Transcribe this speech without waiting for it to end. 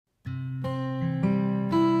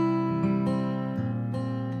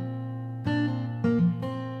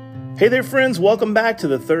Hey there, friends. Welcome back to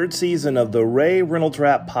the third season of the Ray Reynolds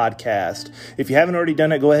Rap Podcast. If you haven't already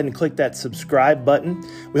done it, go ahead and click that subscribe button.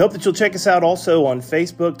 We hope that you'll check us out also on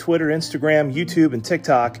Facebook, Twitter, Instagram, YouTube, and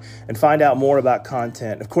TikTok and find out more about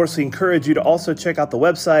content. Of course, we encourage you to also check out the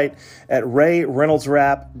website at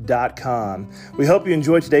rayreynoldsrap.com. We hope you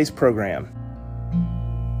enjoy today's program.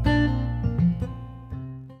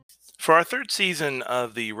 For our third season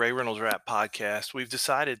of the Ray Reynolds Rap Podcast, we've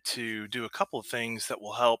decided to do a couple of things that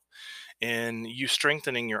will help in you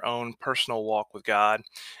strengthening your own personal walk with God.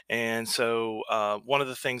 And so one of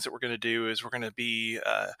the things that we're going to do is we're going to be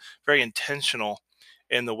very intentional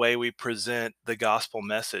in the way we present the gospel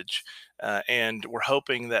message. And we're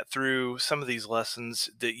hoping that through some of these lessons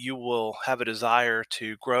that you will have a desire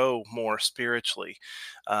to grow more spiritually.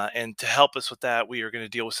 And to help us with that, we are going to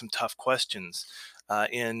deal with some tough questions.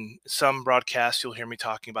 In some broadcasts, you'll hear me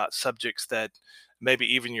talking about subjects that maybe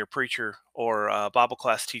even your preacher or Bible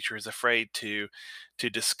class teacher is afraid to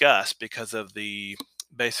discuss because of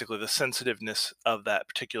basically the sensitiveness of that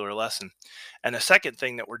particular lesson. And the second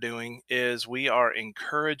thing that we're doing is we are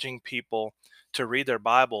encouraging people to read their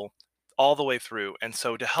Bible all the way through. And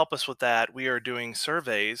so to help us with that, we are doing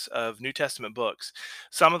surveys of New Testament books.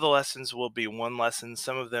 Some of the lessons will be one lesson.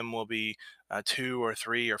 Some of them will be 2 or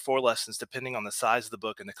 3 or 4 lessons, depending on the size of the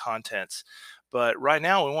book and the contents. But right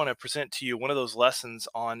now, we want to present to you one of those lessons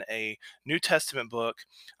on a New Testament book.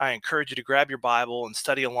 I encourage you to grab your Bible and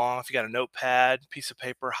study along. If you got a notepad, piece of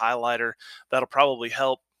paper, highlighter, that'll probably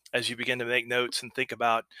help as you begin to make notes and think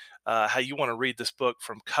about how you want to read this book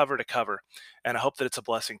from cover to cover. And I hope that it's a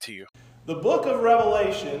blessing to you. The book of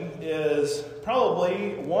Revelation is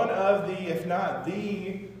probably one of the, if not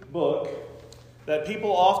the book that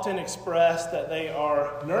people often express that they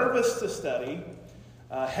are nervous to study,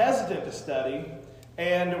 hesitant to study,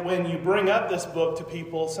 and when you bring up this book to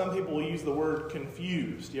people, some people will use the word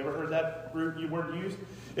confused. You ever heard that word used?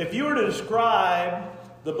 If you were to describe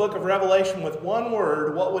the book of Revelation with one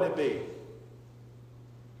word, what would it be?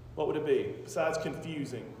 What would it be besides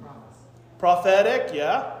confusing? Prophetic,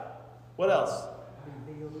 yeah. What else?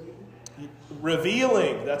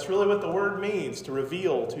 Revealing. That's really what the word means, to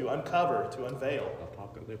reveal, to uncover, to unveil.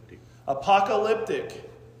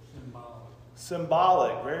 Apocalyptic.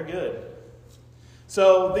 Symbolic. Very good.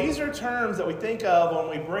 So these are terms that we think of when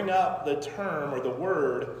we bring up the term or the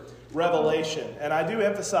word revelation. And I do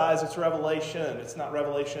emphasize it's revelation. It's not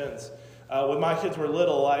revelations. When my kids were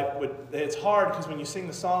little, it's hard because when you sing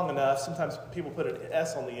the song enough, sometimes people put an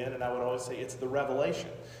S on the end, and I would always say it's the revelation.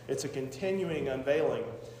 It's a continuing unveiling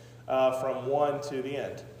from one to the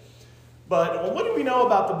end. But what do we know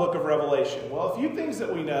about the book of Revelation? Well, a few things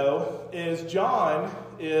that we know is John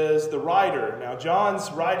is the writer. Now, John's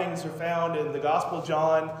writings are found in the Gospel of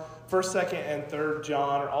John. 1st, 2nd, and 3rd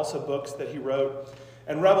John are also books that he wrote.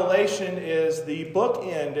 And Revelation is the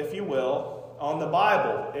bookend, if you will, on the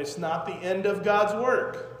Bible. It's not the end of God's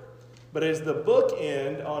work, but it's the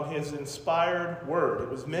bookend on his inspired word. It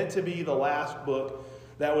was meant to be the last book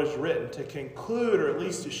that was written, to conclude, or at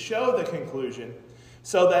least to show the conclusion,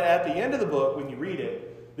 so that at the end of the book, when you read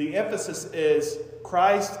it, the emphasis is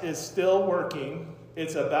Christ is still working.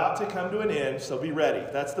 It's about to come to an end, so be ready.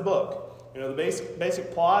 That's the book. You know, the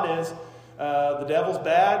basic plot is the devil's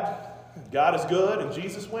bad, God is good, and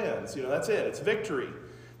Jesus wins. You know, that's it. It's victory.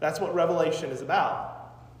 That's what Revelation is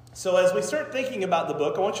about. So as we start thinking about the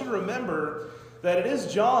book, I want you to remember that it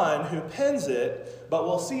is John who pens it, but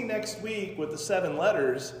we'll see next week with the 7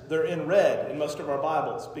 letters, they're in red in most of our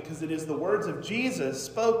Bibles, because it is the words of Jesus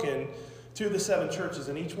spoken to the 7 churches,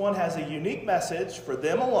 and each one has a unique message for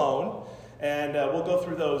them alone, and we'll go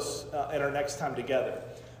through those in our next time together.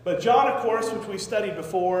 But John, of course, which we studied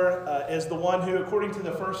before, is the one who, according to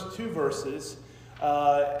the first 2 verses,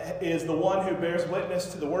 is the one who bears witness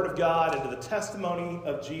to the Word of God and to the testimony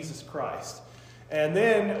of Jesus Christ. And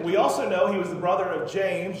then we also know he was the brother of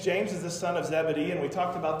James. James is the son of Zebedee, and we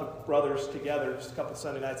talked about the brothers together just a couple of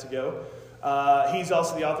Sunday nights ago. He's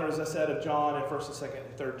also the author, as I said, of John and 1st, 2nd,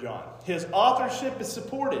 and 3rd John. His authorship is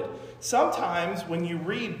supported. Sometimes when you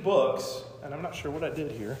read books, and I'm not sure what I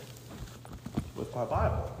did here with my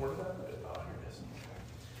Bible. Where did I put it? Oh, here it is.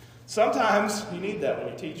 Sometimes you need that when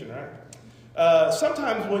you're teaching, right?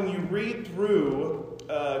 Sometimes when you read through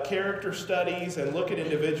character studies and look at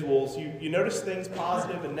individuals, you notice things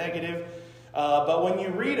positive and negative. But when you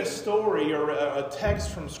read a story or a text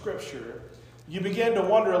from Scripture, you begin to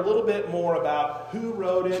wonder a little bit more about who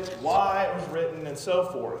wrote it, why it was written, and so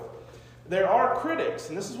forth. There are critics,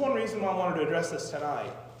 and this is one reason why I wanted to address this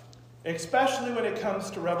tonight, especially when it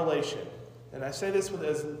comes to Revelation. And I say this with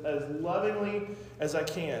as lovingly as I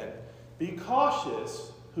can. Be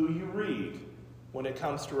cautious who you read when it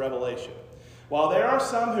comes to Revelation. While there are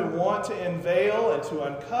some who want to unveil and to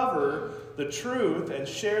uncover the truth and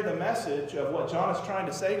share the message of what John is trying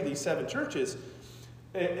to say to these 7 churches,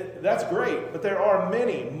 that's great. But there are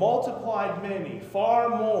many, multiplied many, far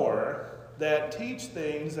more that teach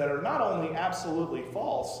things that are not only absolutely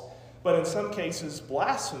false, but in some cases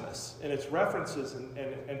blasphemous in its references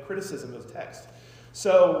and criticism of text.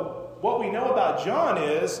 So what we know about John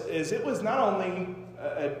is it was not only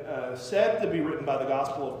said to be written by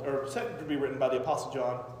said to be written by the Apostle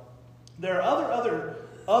John. There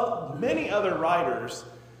are many other writers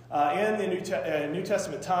in the New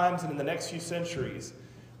Testament times and in the next few centuries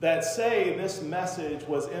that say this message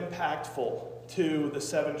was impactful to the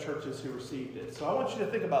 7 churches who received it. So I want you to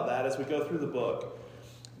think about that as we go through the book.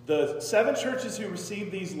 The 7 churches who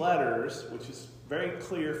received these letters, which is very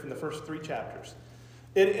clear from the first 3 chapters,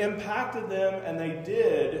 it impacted them, and they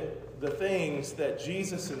did the things that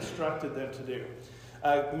Jesus instructed them to do.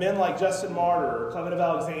 Men like Justin Martyr or Clement of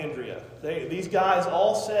Alexandria, these guys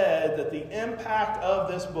all said that the impact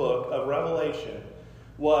of this book of Revelation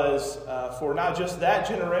was for not just that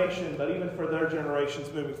generation, but even for their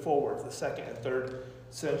generations moving forward, the 2nd and 3rd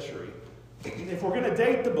century. If we're going to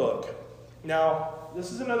date the book, now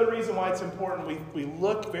this is another reason why it's important we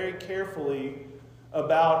look very carefully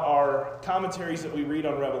about our commentaries that we read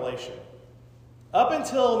on Revelation. Up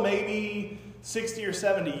until maybe 60 or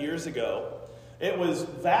 70 years ago, it was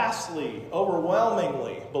vastly,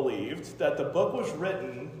 overwhelmingly believed that the book was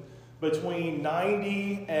written between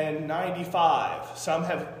 90 and 95. Some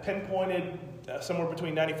have pinpointed somewhere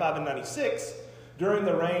between 95 and 96 during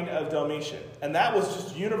the reign of Domitian. And that was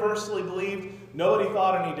just universally believed. Nobody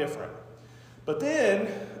thought any different. But then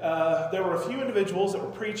there were a few individuals that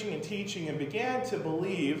were preaching and teaching and began to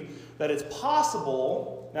believe that it's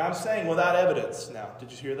possible. Now I'm saying without evidence. Now,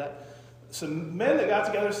 did you hear that? Some men that got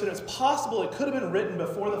together said it's possible it could have been written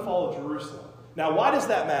before the fall of Jerusalem. Now, why does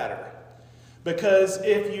that matter? Because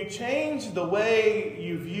if you change the way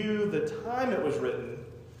you view the time it was written,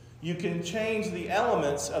 you can change the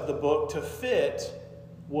elements of the book to fit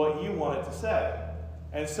what you want it to say.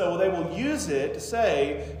 And so they will use it to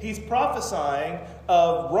say he's prophesying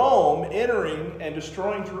of Rome entering and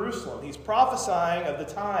destroying Jerusalem. He's prophesying of the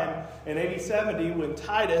time in AD 70 when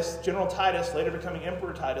Titus, General Titus, later becoming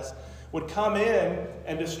Emperor Titus, would come in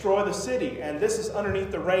and destroy the city. And this is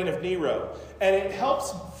underneath the reign of Nero. And it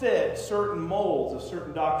helps fit certain molds of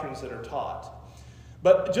certain doctrines that are taught.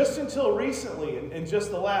 But just until recently, in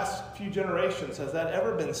just the last few generations, has that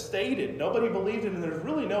ever been stated? Nobody believed it, and there's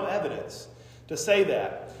really no evidence to say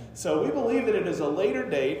that. So we believe that it is a later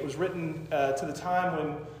date. It was written to the time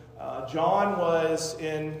when John was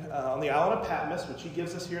on the island of Patmos, which he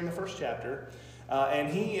gives us here in the first chapter.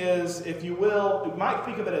 And he is, if you will, you might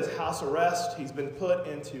think of it as house arrest. He's been put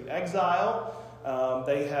into exile.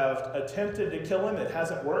 They have attempted to kill him. It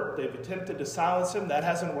hasn't worked. They've attempted to silence him. That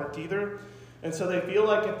hasn't worked either. And so they feel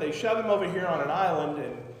like if they shove him over here on an island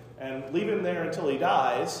and leave him there until he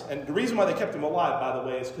dies, and the reason why they kept him alive, by the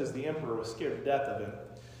way, is because the emperor was scared to death of him.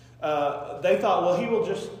 They thought, well, he will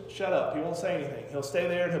just shut up. He won't say anything. He'll stay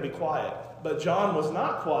there and he'll be quiet. But John was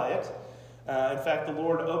not quiet. In fact, the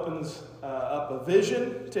Lord opens up a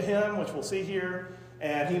vision to him, which we'll see here,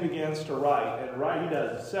 and he begins to write. And he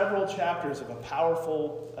does several chapters of a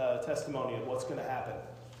powerful testimony of what's going to happen.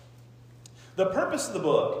 The purpose of the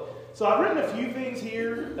book. So I've written a few things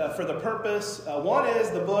here for the purpose. One is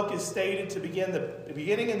the book is stated to begin the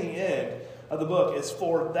beginning and the end of the book is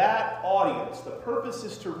for that audience. The purpose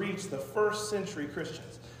is to reach the first century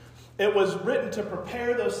Christians. It was written to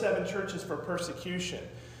prepare those 7 churches for persecution.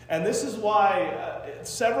 And this is why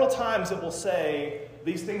several times it will say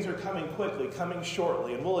these things are coming quickly, coming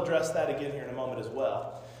shortly. And we'll address that again here in a moment as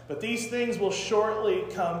well. But these things will shortly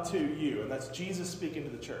come to you. And that's Jesus speaking to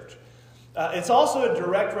the church. It's also a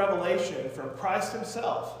direct revelation from Christ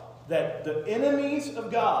himself that the enemies of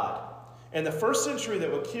God in the first century that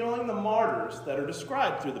were killing the martyrs that are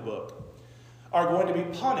described through the book are going to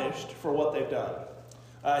be punished for what they've done.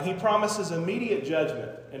 And he promises immediate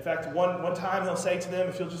judgment. In fact, one time he'll say to them,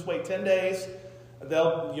 if you'll just wait 10 days,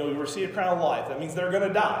 you'll receive a crown of life. That means they're going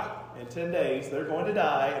to die. In 10 days, they're going to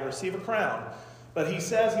die and receive a crown. But he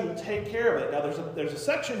says he will take care of it. Now, there's a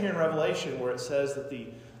section here in Revelation where it says that the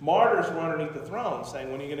martyrs were underneath the throne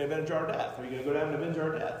saying, when are you going to avenge our death? Are you going to go down and avenge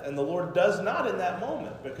our death? And the Lord does not in that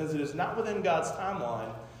moment, because it is not within God's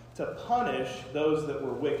timeline to punish those that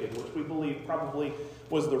were wicked, which we believe probably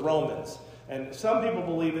was the Romans. And some people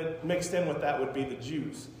believe it mixed in with that would be the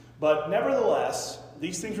Jews. But nevertheless,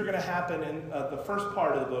 these things are going to happen in the first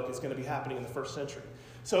part of the book is going to be happening in the first century.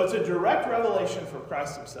 So it's a direct revelation from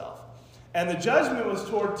Christ himself. And the judgment was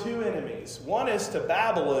toward two enemies. One is to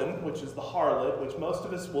Babylon, which is the harlot, which most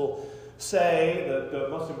of us will say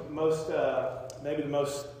maybe the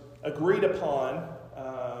most agreed upon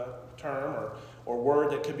term or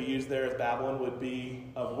word that could be used there as Babylon would be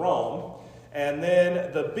of Rome. And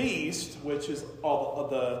then the beast, which is all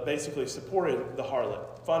the basically supported the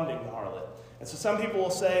harlot, funding the harlot. And so some people will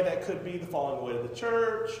say that could be the falling away of the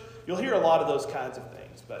church. You'll hear a lot of those kinds of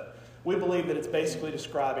things, but we believe that it's basically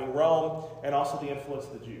describing Rome and also the influence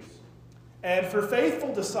of the Jews. And for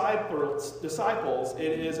faithful disciples,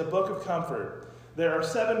 it is a book of comfort. There are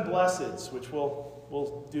 7 blesseds, which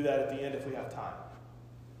we'll do that at the end if we have time.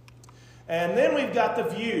 And then we've got the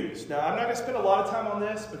views. Now, I'm not going to spend a lot of time on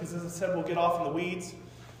this because, as I said, we'll get off in the weeds.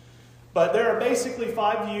 But there are basically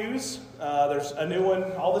 5 views. There's a new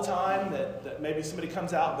one all the time that maybe somebody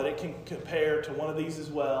comes out, but it can compare to one of these as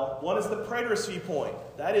well. One is the preterist viewpoint.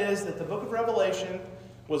 That is that the book of Revelation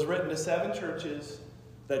was written to 7 churches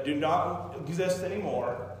that do not exist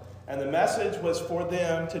anymore. And the message was for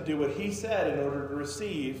them to do what he said in order to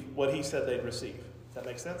receive what he said they'd receive. Does that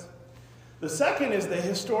make sense? The second is the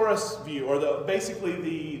historist view, or basically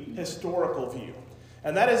the historical view.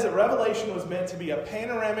 And that is that Revelation was meant to be a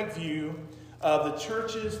panoramic view of the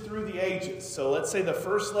churches through the ages. So let's say the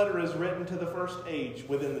first letter is written to the first age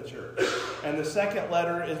within the church. And the second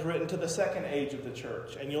letter is written to the second age of the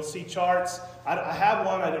church. And you'll see charts. I have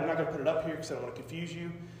one. I'm not going to put it up here because I don't want to confuse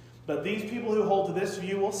you. But these people who hold to this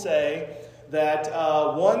view will say that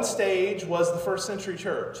one stage was the first century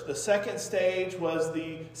church. The second stage was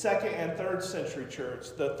the second and third century church.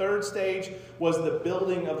 The third stage was the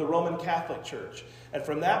building of the Roman Catholic Church. And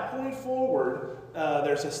from that point forward,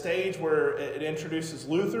 there's a stage where it introduces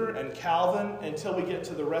Luther and Calvin until we get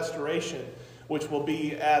to the Restoration, which will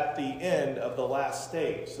be at the end of the last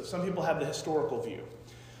stage. So some people have the historical view.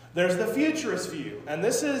 There's the futurist view. And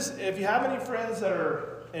this is, if you have any friends that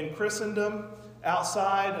are in Christendom,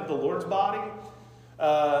 outside of the Lord's body,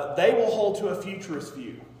 they will hold to a futurist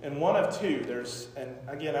view. And one of 2. And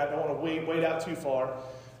again, I don't want to wade out too far,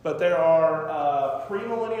 but there are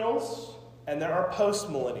premillennials and there are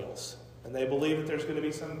postmillennials. And they believe that there's going to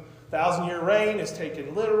be some 1,000-year reign is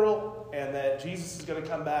taken literal, and that Jesus is going to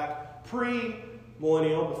come back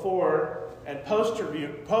pre-millennial before, and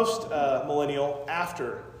post-millennial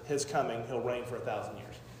after his coming, he'll reign for 1,000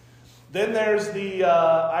 years. Then there's the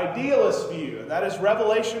idealist view, and that is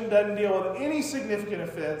Revelation doesn't deal with any significant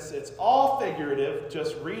events. It's all figurative.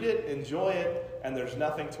 Just read it, enjoy it, and there's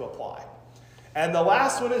nothing to apply. And the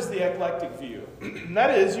last one is the eclectic view. And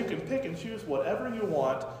that is, you can pick and choose whatever you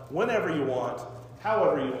want, whenever you want,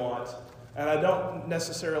 however you want. And I don't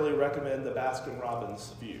necessarily recommend the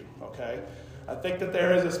Baskin-Robbins view, okay? I think that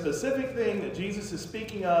there is a specific thing that Jesus is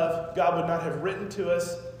speaking of. God would not have written to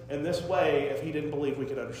us in this way if he didn't believe we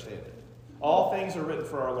could understand it. All things are written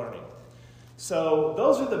for our learning. So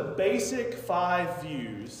those are the basic 5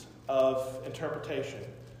 views of interpretation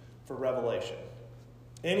for Revelation.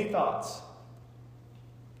 Any thoughts?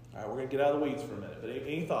 All right, we're going to get out of the weeds for a minute, but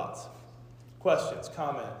any thoughts? Questions?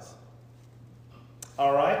 Comments?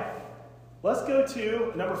 All right, let's go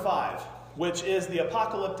to number 5, which is the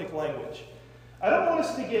apocalyptic language. I don't want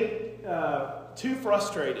us to get too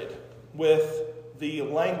frustrated with the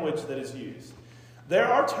language that is used. There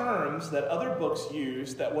are terms that other books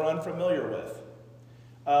use that we're unfamiliar with.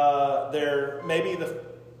 Maybe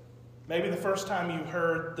the first time you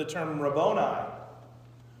heard the term Rabboni,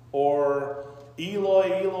 or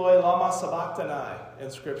Eloi, Eloi, lama sabachthani in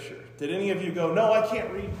Scripture. Did any of you go, no, I can't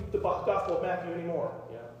read the Gospel of Matthew anymore?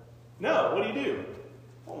 Yeah. No, what do?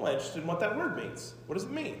 Well, I'm interested in what that word means. What does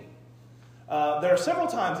it mean? There are several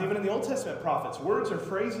times, even in the Old Testament prophets, words or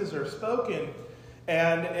phrases are spoken.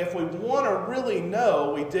 And if we want to really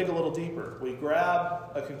know, we dig a little deeper. We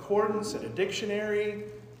grab a concordance and a dictionary,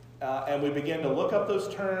 and we begin to look up those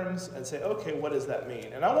terms and say, okay, what does that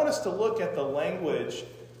mean? And I want us to look at the language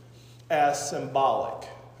as symbolic.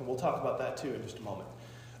 And we'll talk about that too in just a moment.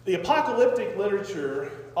 The apocalyptic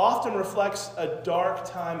literature often reflects a dark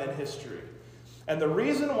time in history. And the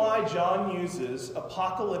reason why John uses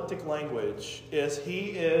apocalyptic language is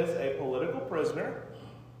he is a political prisoner.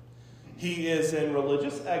 He is in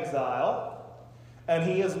religious exile, and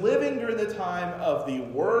he is living during the time of the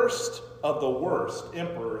worst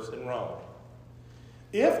emperors in Rome.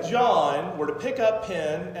 If John were to pick up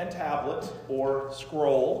pen and tablet or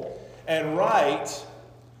scroll and write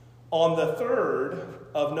on the 3rd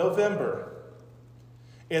of November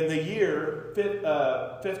in the year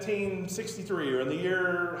 1563 or in the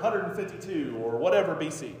year 152 or whatever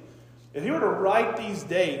BC, if he were to write these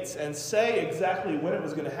dates and say exactly when it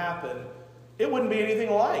was going to happen, it wouldn't be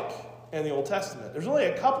anything like in the Old Testament. There's only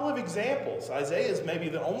a couple of examples. Isaiah is maybe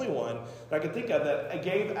the only one that I can think of that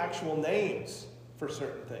gave actual names for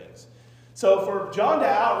certain things. So for John to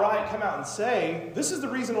outright come out and say, this is the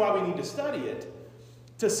reason why we need to study it,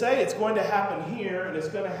 to say it's going to happen here, and it's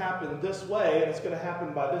going to happen this way, and it's going to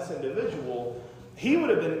happen by this individual, he would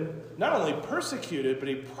have been not only persecuted, but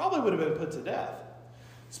he probably would have been put to death.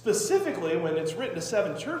 Specifically when it's written to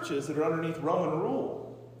 7 churches that are underneath Roman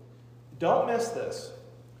rule. Don't miss this.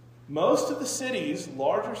 Most of the cities,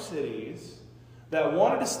 larger cities, that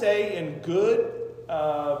wanted to stay in good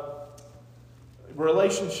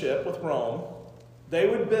relationship with Rome, they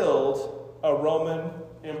would build a Roman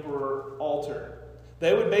emperor altar.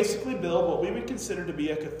 They would basically build what we would consider to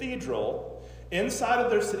be a cathedral inside of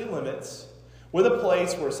their city limits, with a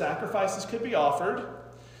place where sacrifices could be offered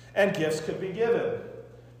and gifts could be given.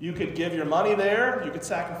 You could give your money there, you could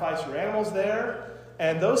sacrifice your animals there,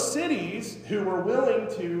 and those cities who were willing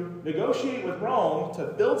to negotiate with Rome to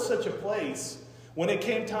build such a place, when it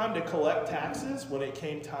came time to collect taxes, when it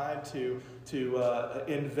came time to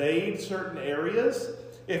invade certain areas,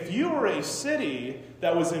 if you were a city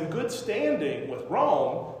that was in good standing with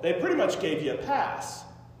Rome, they pretty much gave you a pass.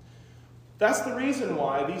 That's the reason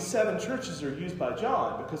why these 7 churches are used by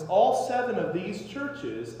John, because all 7 of these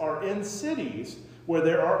churches are in cities where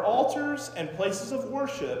there are altars and places of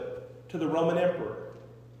worship to the Roman emperor.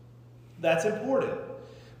 That's important,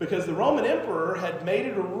 because the Roman emperor had made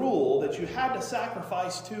it a rule that you had to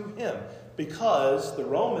sacrifice to him, because the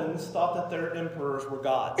Romans thought that their emperors were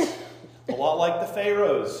gods. A lot like the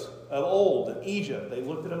pharaohs of old in Egypt. They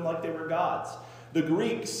looked at them like they were gods. The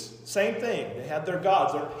Greeks, same thing. They had their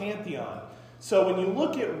gods, their pantheon. So when you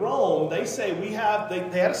look at Rome, they say they had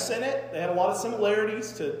a senate. They had a lot of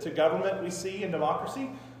similarities to government we see in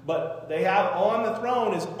democracy. But they have on the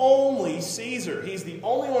throne is only Caesar. He's the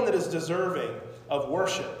only one that is deserving of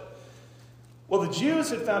worship. Well, the Jews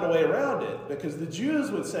had found a way around it, because the Jews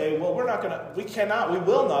would say, well, we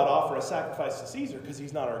will not offer a sacrifice to Caesar because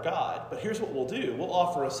he's not our God. But here's what we'll do. We'll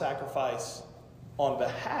offer a sacrifice on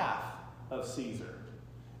behalf of Caesar.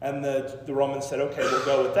 And the Romans said, okay, we'll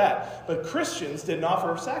go with that. But Christians didn't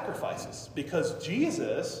offer sacrifices because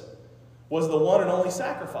Jesus was the one and only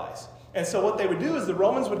sacrifice. And so what they would do is the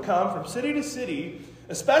Romans would come from city to city,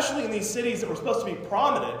 especially in these cities that were supposed to be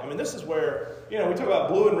prominent. I mean, this is where, we talk about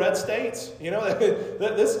blue and red states.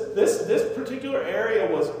 This particular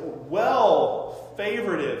area was well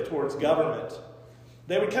favoritive towards government.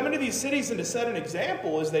 They would come into these cities, and to set an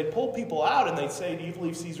example is they'd pull people out and they'd say, do you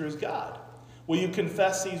believe Caesar is God? Will you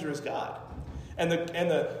confess Caesar is God? And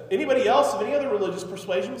anybody else of any other religious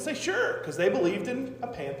persuasion would say, sure, because they believed in a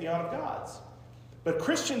pantheon of gods. But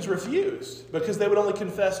Christians refused, because they would only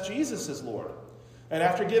confess Jesus as Lord. And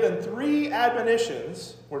after given 3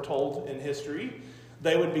 admonitions, we're told in history,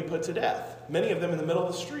 they would be put to death. Many of them in the middle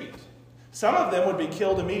of the street. Some of them would be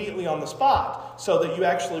killed immediately on the spot, so that you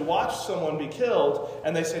actually watch someone be killed,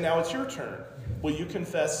 and they say, now it's your turn. Will you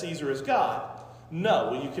confess Caesar as God?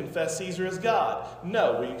 No. Will you confess Caesar as God?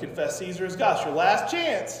 No. Will you confess Caesar as God? It's your last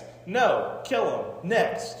chance. No. Kill him.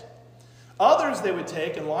 Next. Others they would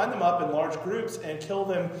take and line them up in large groups and kill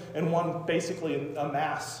them in one, basically a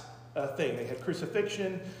mass thing. They had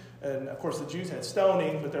crucifixion, and of course the Jews had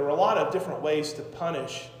stoning, but there were a lot of different ways to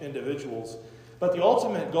punish individuals. But the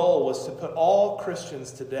ultimate goal was to put all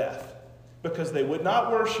Christians to death, because they would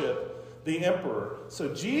not worship the emperor.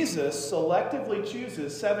 So Jesus selectively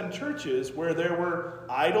chooses 7 churches where there were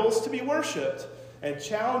idols to be worshipped, and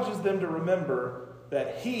challenges them to remember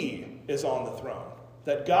that he is on the throne.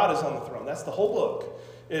 That God is on the throne. That's the whole book.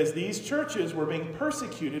 Is these churches were being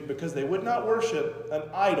persecuted because they would not worship an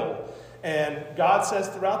idol. And God says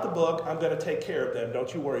throughout the book, I'm going to take care of them.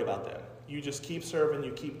 Don't you worry about them. You just keep serving,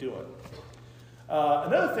 you keep doing.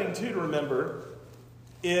 Another thing, too, to remember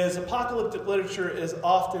is apocalyptic literature is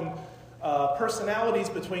often personalities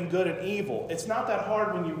between good and evil. It's not that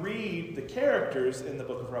hard when you read the characters in the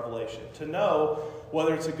book of Revelation to know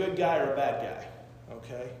whether it's a good guy or a bad guy.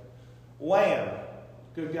 Okay? Lamb.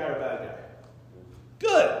 Good guy or bad guy?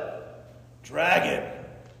 Good. Dragon.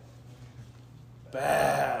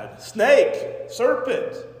 Bad. Snake.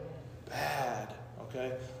 Serpent. Bad.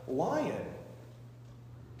 Okay. Lion.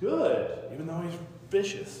 Good. Even though he's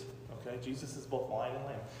vicious. Okay. Jesus is both lion and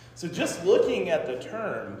lamb. So just looking at the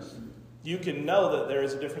terms, you can know that there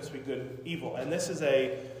is a difference between good and evil. And this is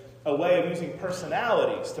a way of using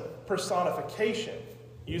personalities to personification.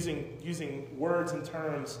 Using words and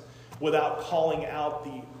terms without calling out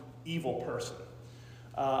the evil person.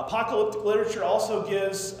 Apocalyptic literature also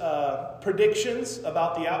gives predictions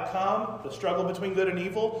about the outcome, the struggle between good and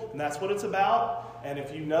evil, and that's what it's about. And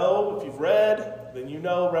if you've read, then you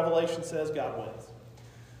know Revelation says God wins.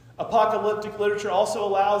 Apocalyptic literature also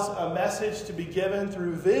allows a message to be given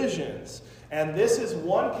through visions. And this is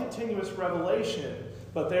one continuous revelation,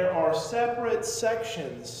 but there are separate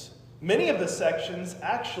sections. Many of the sections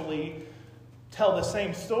actually tell the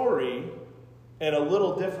same story in a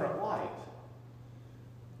little different light.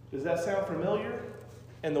 Does that sound familiar?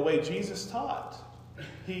 In the way Jesus taught,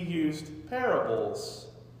 he used parables.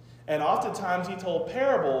 And oftentimes he told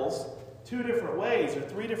parables 2 different ways or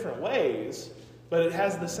 3 different ways, but it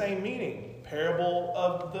has the same meaning. Parable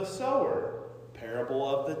of the sower, parable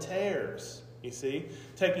of the tares. You see?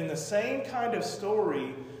 Taking the same kind of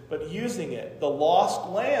story, but using it. The lost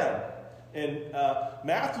lamb in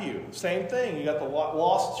Matthew, same thing. You got the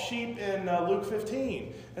lost sheep in Luke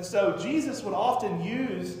 15. And so Jesus would often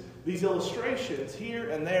use these illustrations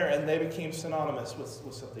here and there, and they became synonymous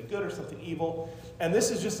with something good or something evil. And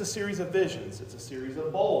this is just a series of visions. It's a series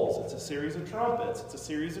of bowls. It's a series of trumpets. It's a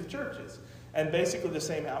series of churches. And basically the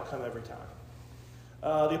same outcome every time.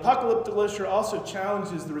 The apocalyptic literature also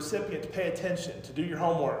challenges the recipient to pay attention, to do your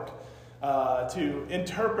homework, to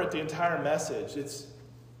interpret the entire message.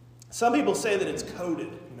 Some people say that it's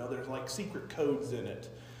coded. There's like secret codes in it.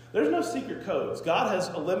 There's no secret codes. God has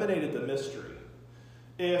eliminated the mystery.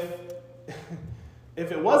 If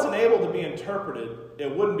it wasn't able to be interpreted,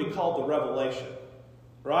 it wouldn't be called the revelation.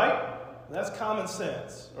 Right? That's common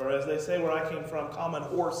sense. Or as they say where I came from, common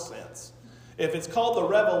horse sense. If it's called the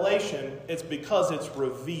revelation, it's because it's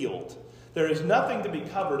revealed. There is nothing to be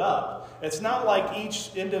covered up. It's not like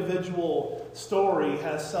each individual story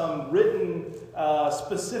has some written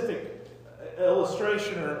specific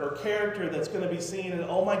illustration or character that's going to be seen and,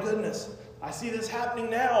 oh my goodness, I see this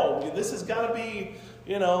happening now. This has got to be,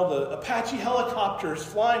 the Apache helicopters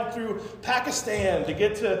flying through Pakistan to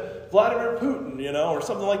get to Vladimir Putin, or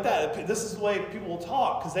something like that. This is the way people will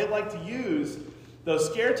talk because they like to use those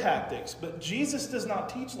scare tactics. But Jesus does not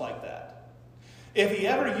teach like that. If he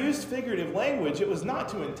ever used figurative language, it was not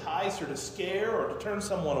to entice or to scare or to turn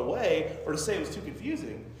someone away or to say it was too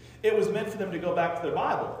confusing. It was meant for them to go back to their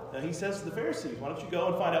Bible. And he says to the Pharisees, why don't you go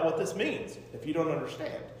and find out what this means? If you don't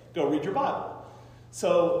understand, go read your Bible.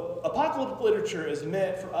 So apocalyptic literature is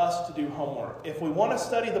meant for us to do homework. If we want to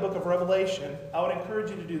study the book of Revelation, I would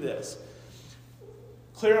encourage you to do this.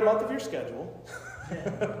 Clear a month of your schedule.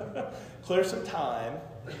 Clear some time.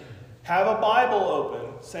 Have a Bible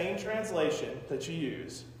open, same translation that you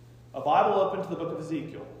use. A Bible open to the book of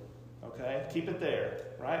Ezekiel. Okay? Keep it there,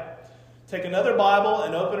 right? Take another Bible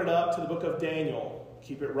and open it up to the book of Daniel.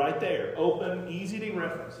 Keep it right there. Open, easy to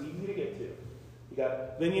reference, easy to get to.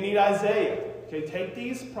 Then you need Isaiah. Okay, take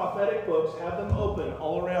these prophetic books, have them open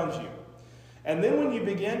all around you. And then when you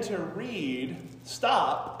begin to read,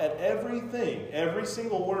 stop at everything, every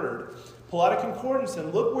single word. Pull out a concordance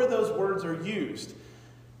and look where those words are used.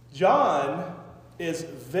 John is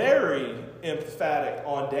very emphatic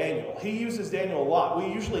on Daniel. He uses Daniel a lot.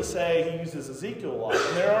 We usually say he uses Ezekiel a lot.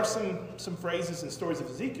 And there are some phrases and stories of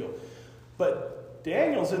Ezekiel. But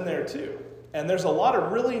Daniel's in there too. And there's a lot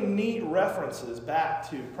of really neat references back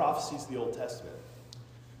to prophecies of the Old Testament.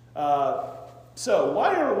 So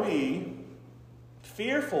why are we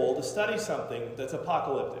fearful to study something that's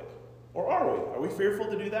apocalyptic? Or are we? Are we fearful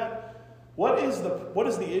to do that? What is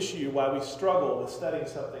the issue why we struggle with studying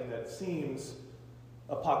something that seems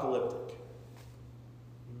apocalyptic?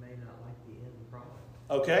 You may not like the end product.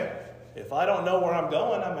 Okay. If I don't know where I'm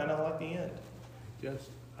going, I may not like the end.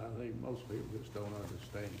 I think most people just don't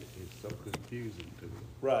understand it. It's so confusing to them.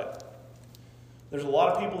 Right. There's a lot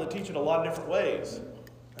of people that teach it a lot of different ways.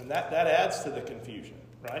 And that adds to the confusion,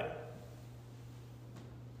 right?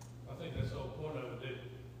 I think that's the whole point of it,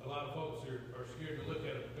 that a lot of folks are scared to look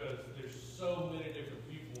at it because there's so many different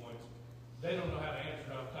viewpoints. They don't know how to answer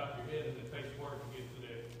it off the top of your head, and it takes work to get to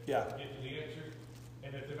the answer.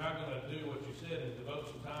 And if they're not going to do what you said and devote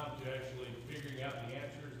some time to actually figuring out the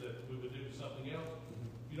answers that we would do to something else,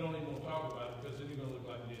 you don't even want to talk about it because then you're going to look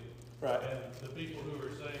like an idiot. Right. And the people who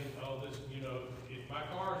are saying, oh, this, if my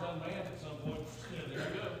car is unmanned at some point, there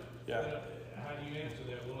you go. Yeah. How do you answer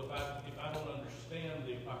that? Well, if I don't understand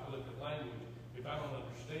the apocalyptic language, if I don't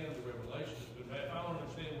understand the revelations, if I don't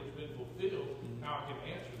understand what's been fulfilled, how I can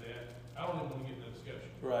answer that, I don't even want to get in the discussion.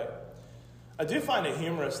 Right. I do find it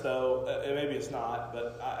humorous, though, and maybe it's not,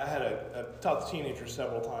 but I taught the teenagers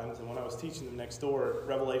several times, and when I was teaching them next door,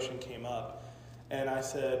 Revelation came up. And I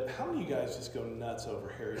said, how many of you guys just go nuts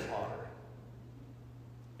over Harry Potter?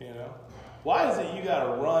 Why is it you got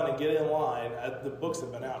to run and get in line? The books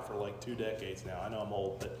have been out for like 2 decades now. I know I'm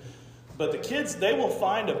old. But the kids, they will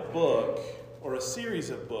find a book or a series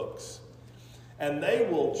of books. and they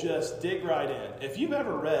will just dig right in. If you've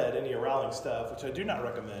ever read any of Rowling's stuff, which I do not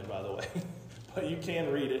recommend, by the way, but you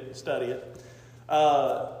can read it, study it,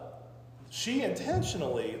 she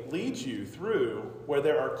intentionally leads you through where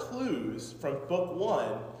there are clues from book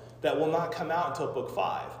 1 that will not come out until book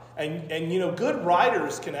 5. And you know, good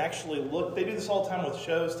writers can actually look, they do this all the time with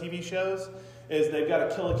shows, TV shows, is they've got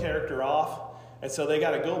to kill a character off. And so they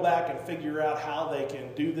got to go back and figure out how they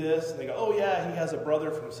can do this. And they go, oh yeah, he has a brother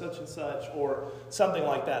from such and such, or something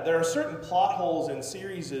like that. There are certain plot holes in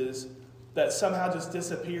series that somehow just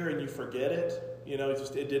disappear and you forget it. You know,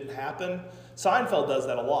 it didn't happen. Seinfeld does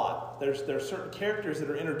that a lot. There's certain characters that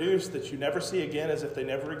are introduced that you never see again as if they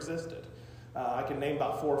never existed. I can name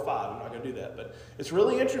about 4 or 5. I'm not going to do that. But it's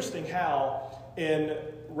really interesting how in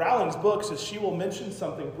Rowling's books is she will mention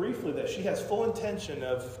something briefly that she has full intention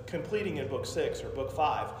of completing in book 6 or book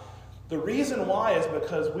 5. The reason why is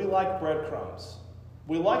because we like breadcrumbs.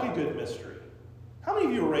 We like a good mystery. How many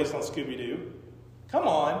of you were raised on Scooby-Doo? Come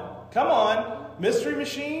on. Mystery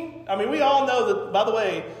Machine? I mean, we all know that, by the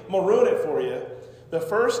way, I'm going to ruin it for you. The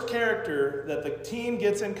first character that the team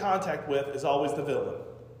gets in contact with is always the villain.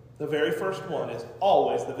 The very first one is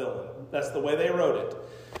always the villain. That's the way they wrote it.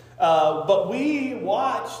 But we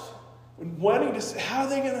watched, wanting to see, how are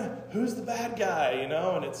they going to, who's the bad guy, you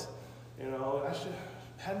know? And it's, you know,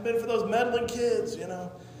 hadn't been for those meddling kids, you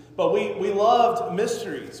know. But we loved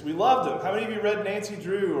mysteries. We loved them. How many of you read Nancy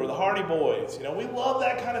Drew or the Hardy Boys? You know, we love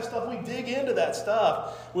that kind of stuff. We dig into that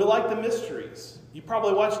stuff. We like the mysteries. You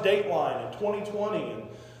probably watched Dateline in 2020 and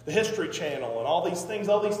the History Channel and all these things.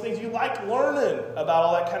 You like learning about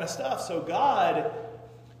all that kind of stuff. So God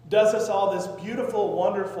does us all this beautiful,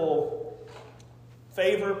 wonderful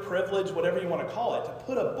favor, privilege, whatever you want to call it, to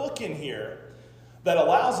put a book in here that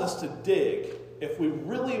allows us to dig. If we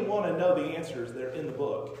really want to know the answers, they're in the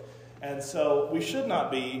book. And so we should not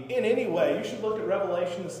be, in any way, you should look at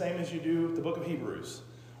Revelation the same as you do the book of Hebrews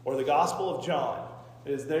or the Gospel of John,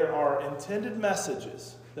 is there are intended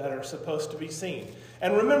messages that are supposed to be seen.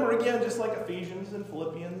 And remember, again, just like Ephesians and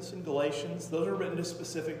Philippians and Galatians, those are written to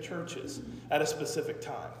specific churches at a specific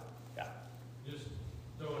time. Yeah. Just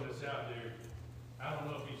throwing this out there, I don't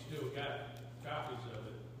know if he's still got copies of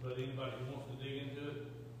it, but anybody who wants to dig into it,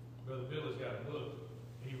 Brother Billy's got a book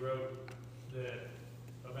he wrote that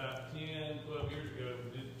about 10, 12 years ago,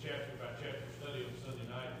 we did chapter by chapter study on Sunday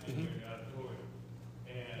night in here in the auditorium.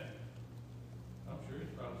 And I'm sure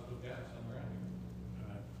he's probably still got it somewhere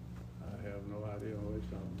out here. I have no idea what he's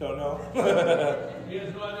talking about. Don't know? He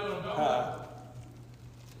has no idea what I'm talking about.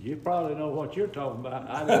 You probably know what you're talking about.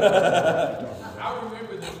 I don't know what you're talking about. I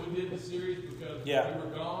remember that we did the series because when you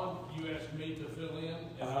were gone, you asked me to fill in,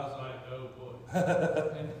 and I was like, oh boy.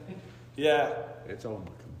 Yeah. It's on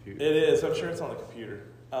the computer. It is. I'm sure it's on the computer.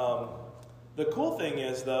 The cool thing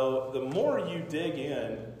is, though, the more you dig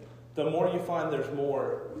in, the more you find there's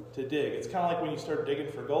more to dig. It's kind of like when you start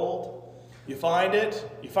digging for gold. You find it.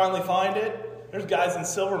 You finally find it. There's guys in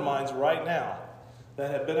silver mines right now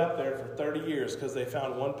that have been up there for 30 years because they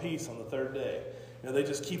found one piece on the 3rd day. You know, they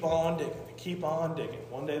just keep on digging and keep on digging.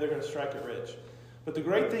 One day they're going to strike it rich. But the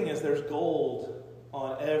great thing is there's gold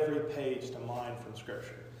on every page to mine from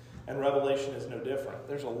Scripture. And Revelation is no different.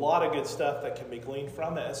 There's a lot of good stuff that can be gleaned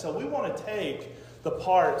from it. And so we want to take the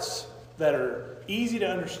parts that are easy to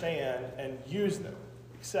understand and use them,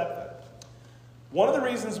 accept them. One of the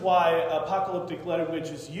reasons why apocalyptic language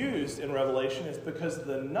is used in Revelation is because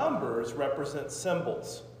the numbers represent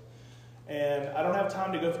symbols. And I don't have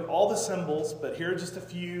time to go through all the symbols, but here are just a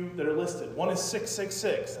few that are listed. One is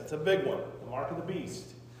 666. That's a big one, the mark of the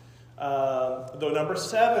beast. The number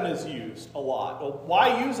 7 is used a lot. Well,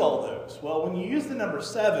 why use all those? Well, when you use the number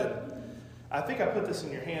 7, I think I put this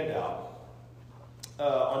in your handout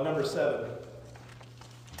on number 7.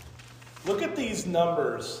 Look at these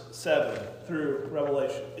numbers 7 through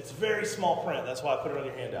Revelation. It's very small print. That's why I put it on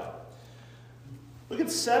your handout. Look at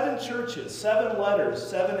 7 churches, 7 letters,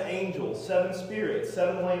 7 angels, 7 spirits,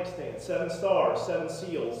 7 lampstands, 7 stars, 7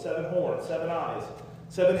 seals, 7 horns, 7 eyes.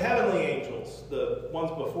 7 heavenly angels. The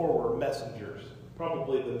ones before were messengers,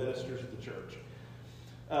 probably the ministers of the church.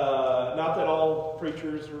 Not that all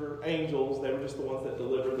preachers are angels, they were just the ones that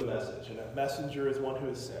delivered the message. And a messenger is one who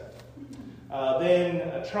is sent.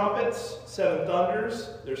 Then trumpets, 7 thunders.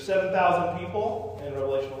 There's 7,000 people in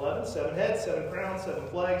Revelation 11. 7 heads, 7 crowns, 7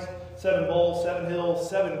 plagues, 7 bowls, 7 hills,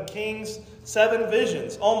 7 kings, 7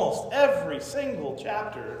 visions. Almost every single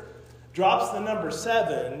chapter drops the number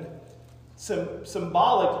 7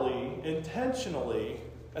 symbolically, intentionally,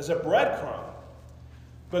 as a breadcrumb.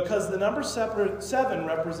 Because the number 7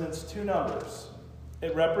 represents 2 numbers.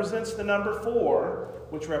 It represents the number 4,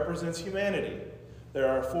 which represents humanity. There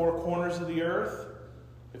are 4 corners of the earth.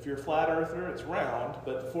 If you're a flat earther, it's round,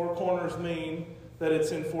 but the 4 corners mean that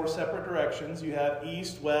it's in 4 separate directions. You have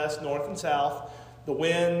east, west, north, and south. The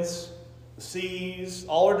winds, the seas,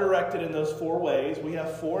 all are directed in those 4 ways. We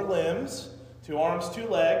have 4 limbs, 2 arms, 2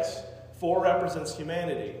 legs. 4 represents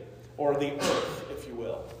humanity, or the earth, if you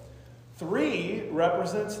will. 3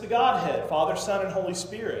 represents the Godhead, Father, Son, and Holy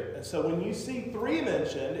Spirit. And so when you see 3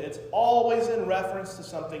 mentioned, it's always in reference to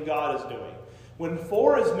something God is doing. When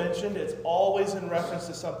 4 is mentioned, it's always in reference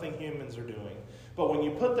to something humans are doing. But when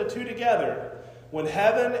you put the 2 together, when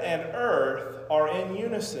heaven and earth are in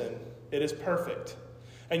unison, it is perfect.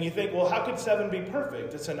 And you think, well, how could 7 be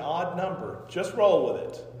perfect? It's an odd number. Just roll with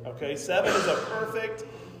it. Okay, 7 is a perfect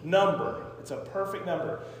number. It's a perfect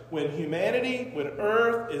number. When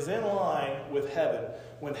earth is in line with heaven,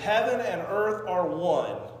 when heaven and earth are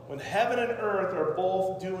one, when heaven and earth are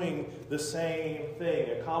both doing the same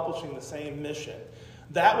thing, accomplishing the same mission,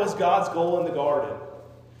 that was God's goal in the garden.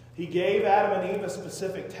 He gave Adam and Eve a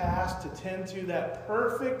specific task to tend to that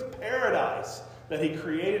perfect paradise that He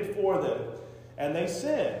created for them. And they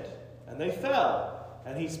sinned, and they fell.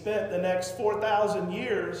 And He spent the next 4,000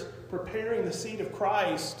 years preparing the seed of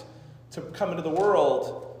Christ to come into the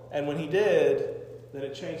world. And when He did, then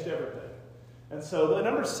it changed everything. And so the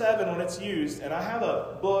number 7, when it's used, and I have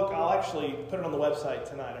a book, I'll actually put it on the website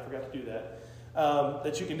tonight, I forgot to do that,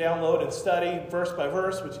 that you can download and study verse by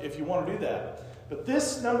verse, which if you want to do that. But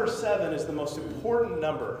this number 7 is the most important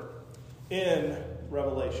number in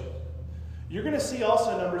Revelation. You're going to see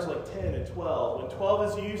also numbers like 10 and 12. When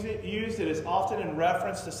 12 is used, it is often in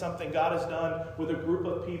reference to something God has done with a group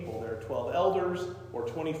of people. There are 12 elders, or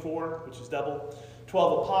 24, which is double,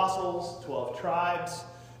 12 apostles, 12 tribes.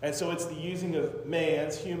 And so it's the using of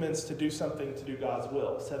humans, to do something to do God's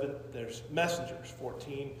will. 7, there's messengers.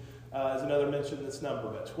 14 is another mention in this number.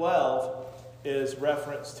 But 12 is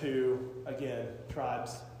reference to, again,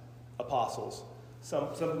 tribes, apostles.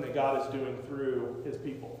 Something that God is doing through His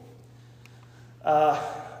people.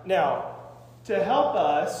 Now, to help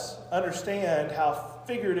us understand how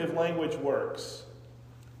figurative language works,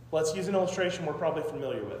 let's use an illustration we're probably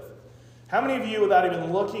familiar with. How many of you, without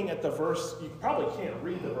even looking at the verse, you probably can't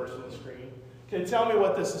read the verse on the screen, can tell me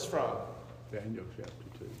what this is from? Daniel chapter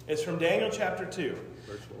 2. It's from Daniel chapter 2.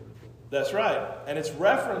 Verse 44. That's right. And it's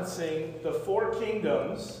referencing the 4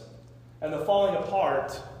 kingdoms and the falling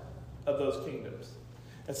apart of those kingdoms.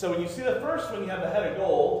 And so when you see the first one, you have the head of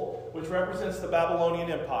gold, which represents the Babylonian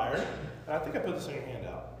Empire. And I think I put this in your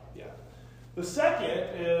handout. Yeah. The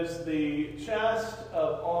second is the chest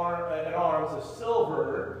of arms of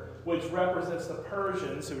silver, which represents the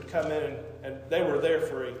Persians who would come in, and they were there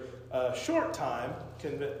for a short time,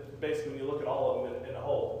 basically when you look at all of them in a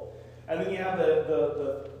whole. And then you have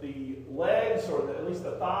the legs, or at least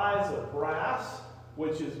the thighs of brass,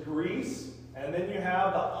 which is Greece. And then you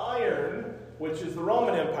have the iron, which is the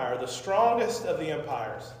Roman Empire, the strongest of the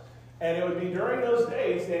empires. And it would be during those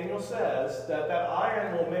days, Daniel says, that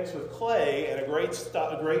iron will mix with clay, and a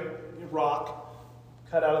great rock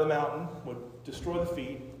cut out of the mountain would destroy the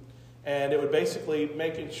feet. And it would basically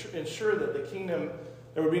ensure that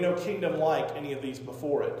there would be no kingdom like any of these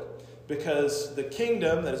before it. Because the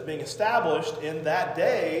kingdom that is being established in that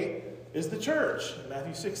day is the church. In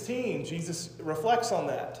Matthew 16, Jesus reflects on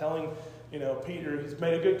that, telling Peter he's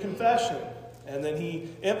made a good confession. And then he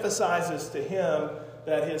emphasizes to him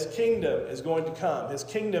that his kingdom is going to come. His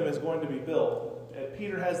kingdom is going to be built. And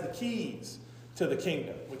Peter has the keys to the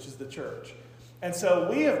kingdom, which is the church. And so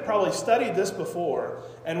we have probably studied this before,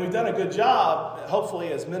 and we've done a good job,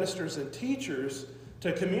 hopefully as ministers and teachers,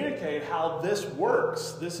 to communicate how this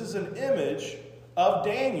works. This is an image of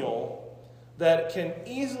Daniel that can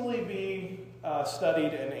easily be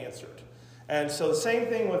studied and answered. And so the same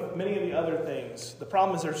thing with many of the other things. The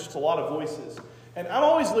problem is there's just a lot of voices. And I'm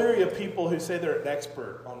always leery of people who say they're an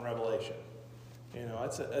expert on Revelation.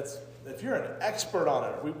 If you're an expert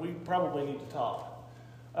on it, we probably need to talk.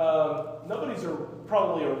 Nobody's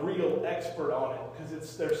probably a real expert on it,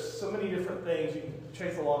 because there's so many different things. You can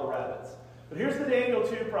chase a lot of rabbits. But here's the Daniel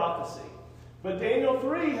 2 prophecy. But Daniel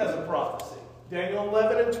 3 has a prophecy. Daniel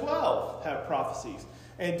 11 and 12 have prophecies.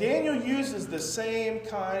 And Daniel uses the same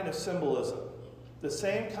kind of symbolism, the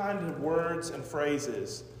same kind of words and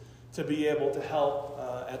phrases to be able to help,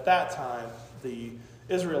 at that time, the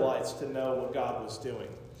Israelites to know what God was doing.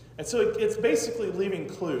 And so it's basically leaving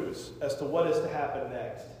clues as to what is to happen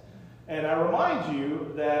next. And I remind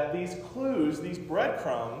you that these clues, these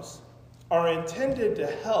breadcrumbs, are intended to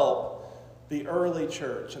help the early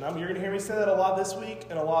church. And you're going to hear me say that a lot this week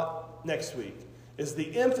and a lot next week.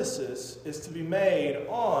 The emphasis is to be made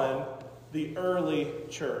on the early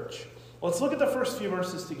church. Let's look at the first few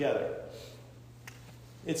verses together.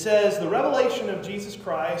 It says, the revelation of Jesus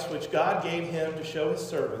Christ, which God gave him to show his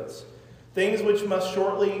servants, things which must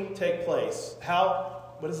shortly take place.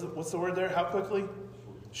 What's the word there? How quickly?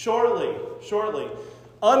 Shortly.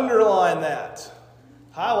 Underline that.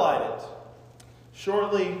 Highlight it.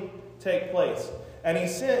 Shortly take place. And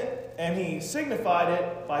he signified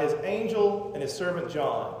it by his angel and his servant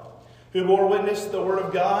John, who bore witness to the word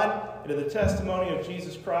of God and to the testimony of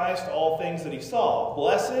Jesus Christ, all things that he saw.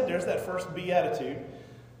 Blessed, there's that first beatitude.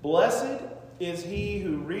 Blessed is he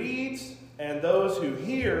who reads and those who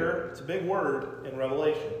hear, it's a big word in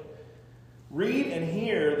Revelation, read and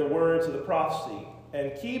hear the words of the prophecy,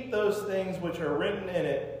 and keep those things which are written in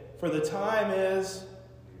it, for the time is,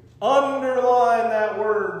 underline that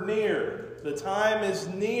word, near. The time is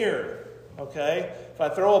near, okay? If I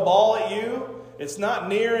throw a ball at you, it's not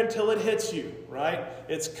near until it hits you, right?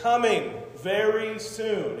 It's coming very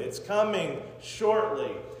soon. It's coming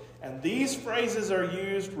shortly. And these phrases are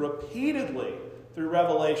used repeatedly through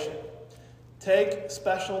Revelation. Take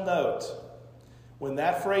special note. When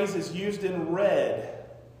that phrase is used in red,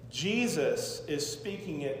 Jesus is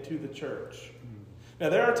speaking it to the church. Now,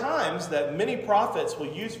 there are times that many prophets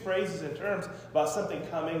will use phrases and terms about something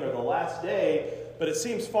coming or the last day, but it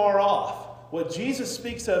seems far off. What Jesus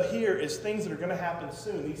speaks of here is things that are going to happen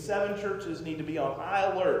soon. These 7 churches need to be on high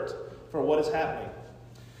alert for what is happening.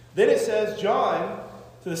 Then it says, John,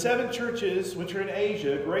 to the 7 churches which are in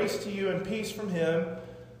Asia, grace to you and peace from him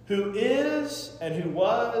who is and who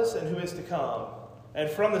was and who is to come, and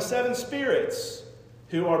from the 7 spirits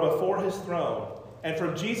who are before his throne, and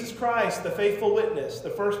from Jesus Christ, the faithful witness, the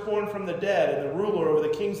firstborn from the dead, and the ruler over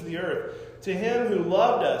the kings of the earth, to him who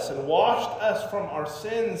loved us and washed us from our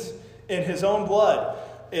sins in his own blood.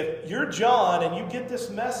 If you're John and you get this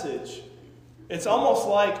message, it's almost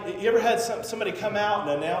like, you ever had somebody come out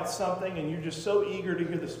and announce something and you're just so eager to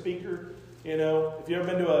hear the speaker? You know, if you've ever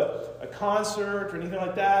been to a concert or anything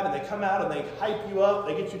like that, and they come out and they hype you up,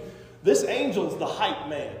 they get you. This angel's the hype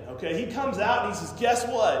man, okay? He comes out and he says, guess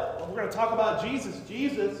what? Well, we're going to talk about Jesus.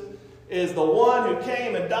 Jesus is the one who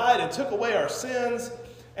came and died and took away our sins.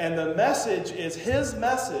 And the message is his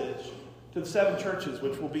message to the 7 churches,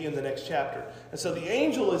 which will be in the next chapter. And so the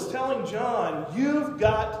angel is telling John, you've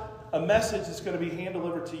got a message that's going to be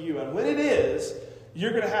hand-delivered to you. And when it is, you're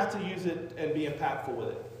going to have to use it and be impactful with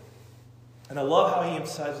it. And I love how he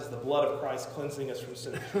emphasizes the blood of Christ cleansing us from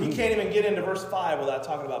sin. He can't even get into verse 5 without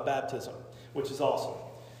talking about baptism, which is awesome.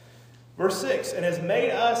 Verse 6, and has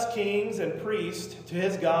made us kings and priests to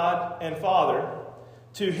his God and Father.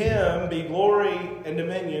 To him be glory and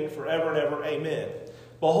dominion forever and ever. Amen.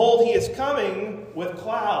 Behold, he is coming with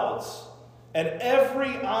clouds, and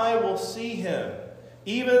every eye will see him,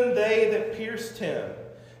 even they that pierced him.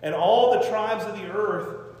 And all the tribes of the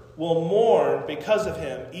earth will mourn because of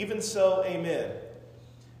him. Even so, amen.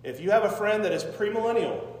 If you have a friend that is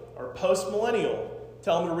premillennial or postmillennial,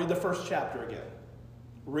 tell him to read the first chapter again.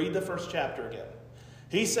 Read the first chapter again.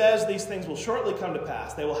 He says these things will shortly come to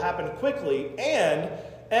pass. They will happen quickly, and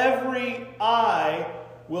every eye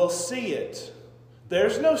will see it.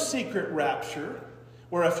 There's no secret rapture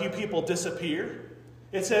where a few people disappear.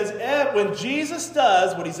 It says when Jesus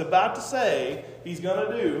does what he's about to say he's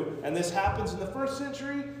going to do, and this happens in the first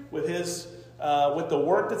century with with the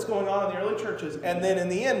work that's going on in the early churches, and then in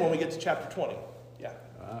the end when we get to chapter 20. Yeah.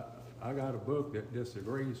 I got a book that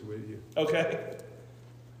disagrees with you. Okay.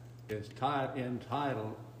 It's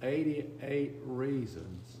entitled 88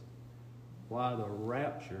 Reasons Why the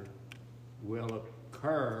Rapture Will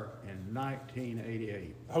Occur in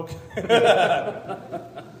 1988. Okay.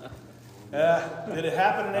 Did it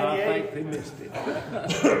happen in 88? I think they missed it.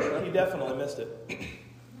 He definitely missed it.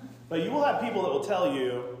 But you will have people that will tell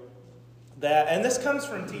you that, and this comes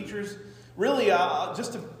from teachers, really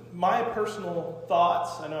just my personal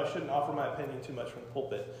thoughts. I know I shouldn't offer my opinion too much from the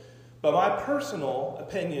pulpit, but my personal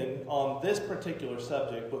opinion on this particular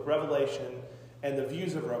subject with Revelation and the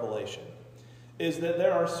views of Revelation is that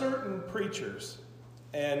there are certain preachers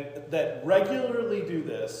and that regularly do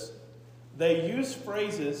this. They use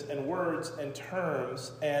phrases and words and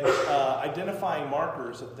terms and identifying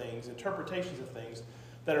markers of things, interpretations of things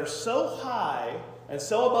that are so high and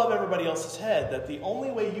so above everybody else's head that the only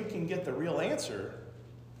way you can get the real answer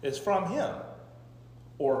is from him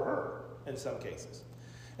or her in some cases.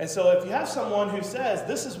 And so if you have someone who says,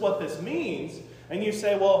 this is what this means, and you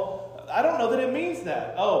say, well, I don't know that it means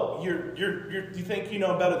that. Oh, you think you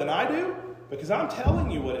know better than I do? Because I'm telling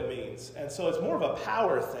you what it means. And so it's more of a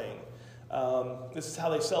power thing. This is how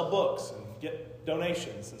they sell books and get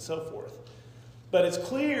donations and so forth. But it's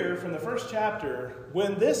clear from the first chapter,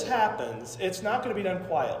 when this happens, it's not going to be done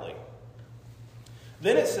quietly.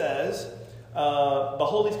 Then it says,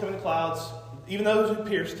 behold, he's coming in clouds, even those who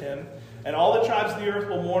pierced him, and all the tribes of the earth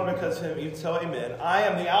will mourn because of him. Even so, amen. I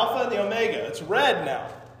am the Alpha and the Omega. It's red now.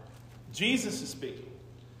 Jesus is speaking.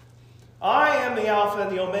 I am the Alpha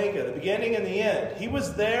and the Omega, the beginning and the end. He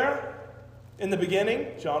was there in the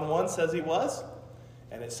beginning. John 1 says he was.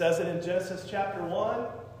 And it says it in Genesis chapter 1.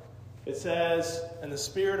 It says, and the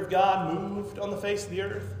Spirit of God moved on the face of the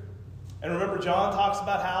earth. And remember, John talks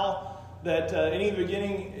about how that in the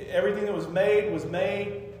beginning, everything that was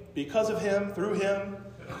made because of him, through him.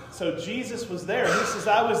 So Jesus was there. He says,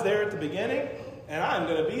 I was there at the beginning, and I'm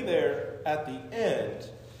going to be there at the end,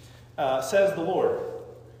 says the Lord,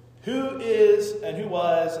 who is and who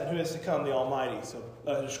was and who is to come, the Almighty. So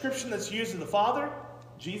a description that's used of the Father,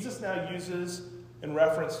 Jesus now uses in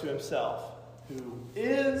reference to himself, who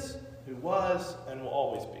is, who was, and will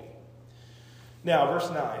always be. Now, verse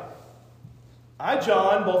 9. I,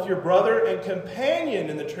 John, both your brother and companion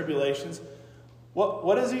in the tribulations.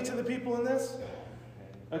 What is he to the people in this?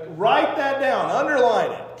 Like, write that down.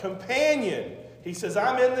 Underline it. Companion. He says,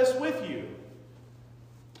 I'm in this with you.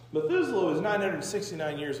 Methuselah was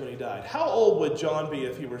 969 years when he died. How old would John be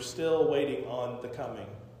if he were still waiting on the coming?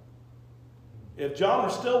 If John were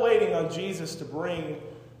still waiting on Jesus to bring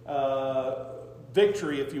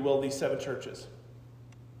victory, if you will, these 7 churches,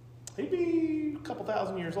 he'd be a couple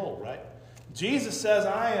thousand years old, right? Jesus says,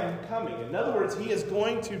 I am coming. In other words, he is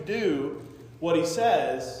going to do what he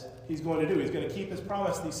says he's going to do. He's going to keep his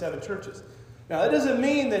promise to these 7 churches. Now, that doesn't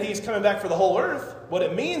mean that he's coming back for the whole earth. What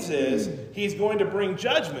it means is he's going to bring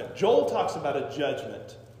judgment. Joel talks about a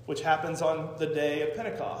judgment, which happens on the day of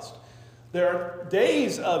Pentecost. There are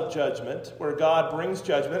days of judgment where God brings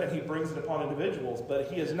judgment and he brings it upon individuals, but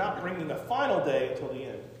he is not bringing the final day until the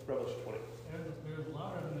end. Revelation 20. There's a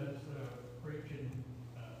lot of them that's preaching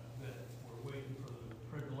that we're waiting for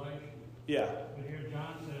the tribulation. Yeah. But here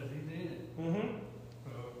John says he's in it. Mm-hmm.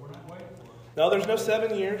 So we're not waiting for it. No, there's no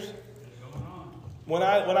 7 years. It's going on. When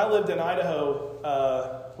I lived in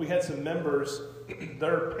Idaho, we had some members,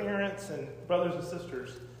 their parents and brothers and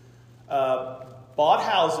sisters, bought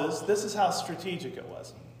houses. This is how strategic it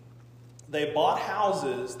was. They bought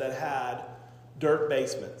houses that had dirt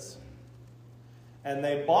basements. And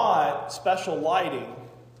they bought special lighting,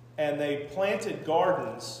 and they planted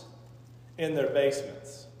gardens in their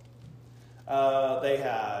basements. They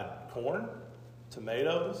had corn,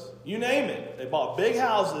 tomatoes, you name it. They bought big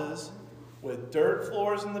houses with dirt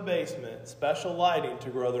floors in the basement, special lighting to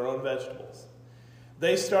grow their own vegetables.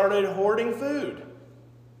 They started food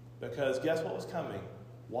because guess what was coming?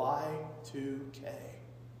 Y2K.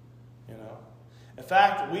 You know? In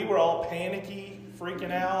fact, we were all panicky,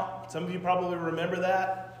 freaking out. Some of you probably remember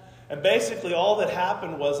that. And basically all that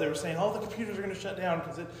happened was they were saying, oh, the computers are going to shut down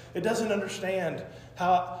because it doesn't understand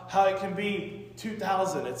how it can be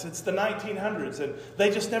 2000. It's the 1900s. And they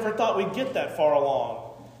just never thought we'd get that far along.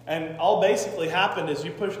 And all basically happened is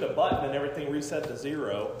you pushed a button and everything reset to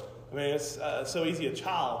 0. I mean, it's so easy a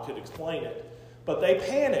child could explain it. But they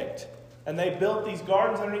panicked. And they built these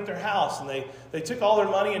gardens underneath their house. And they took all their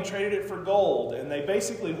money and traded it for gold. And they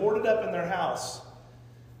basically hoarded up in their house.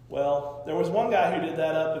 Well, there was one guy who did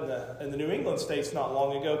that up in the New England states not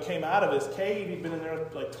long ago, came out of his cave. He'd been in there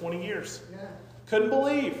like 20 years. Yeah. Couldn't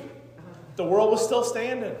believe the world was still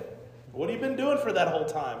standing. What had he been doing for that whole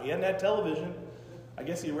time? He hadn't had television. I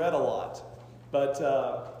guess he read a lot. But,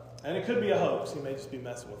 and it could be a hoax. He may just be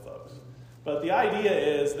messing with folks. But the idea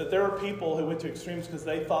is that there were people who went to extremes because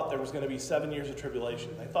they thought there was going to be 7 years of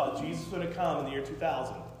tribulation. They thought Jesus was going to come in the year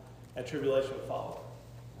 2000 and tribulation would follow.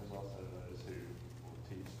 There's also those who will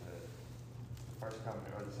teach that the first coming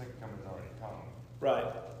or the second coming has already come. Right.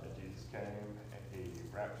 That Jesus came and he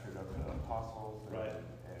raptured up the apostles. Right.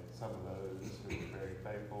 And some of those who were very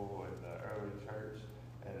faithful in the early church.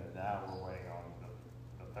 And now we're waiting on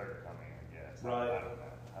the third coming, I guess. Right. I don't know.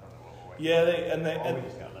 I don't know what we're waiting Yeah, on. We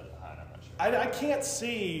just got left behind, I'm not sure. I can't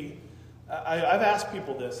see. I've asked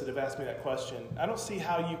people this that have asked me that question. I don't see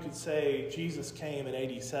how you could say Jesus came in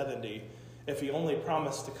AD 70 if he only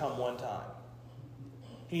promised to come one time.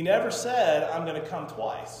 He never said, I'm going to come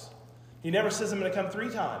twice. He never says, I'm going to come 3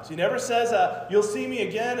 times. He never says, you'll see me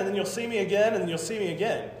again, and then you'll see me again, and then you'll see me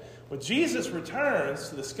again. When Jesus returns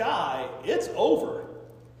to the sky, it's over.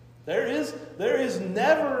 There is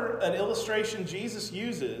never an illustration Jesus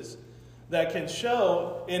uses that can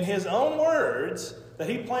show in his own words that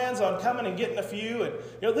he plans on coming and getting a few. And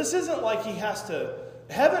this isn't like he has to.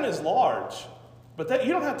 Heaven is large, but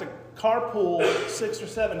you don't have to carpool 6 or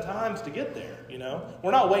 7 times to get there.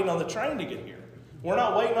 We're not waiting on the train to get here. We're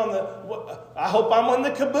not waiting on I hope I'm on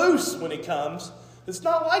the caboose when he comes. It's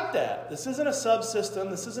not like that. This isn't a subsystem.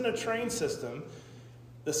 This isn't a train system.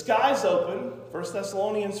 The skies open. 1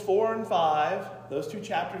 Thessalonians 4 and 5. Those two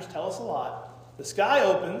chapters tell us a lot. The sky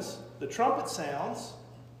opens. The trumpet sounds.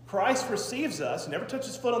 Christ receives us. He never touches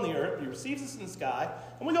his foot on the earth. He receives us in the sky.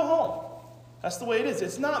 And we go home. That's the way it is.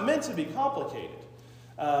 It's not meant to be complicated.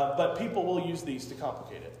 But people will use these to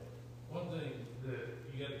complicate it. One thing that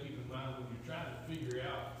you got to keep in mind when you're trying to figure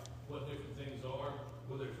out what different things are,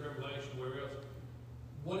 whether it's Revelation, wherever else,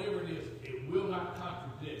 whatever it is, it will not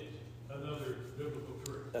contradict another biblical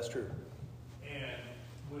truth. That's true. And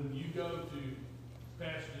when you go to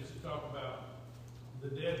passages that talk about the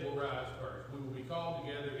dead will rise first, we will be called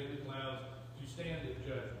together in the clouds to stand at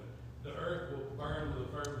judgment. The earth will burn with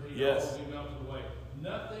a fervent heat, all will be melted away.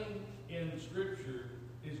 Nothing in Scripture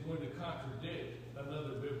is going to contradict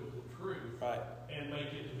another biblical truth and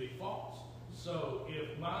make it to be false. So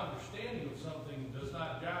if my understanding of something does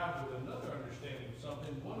not jive with another understanding of something,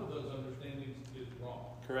 one of those understandings is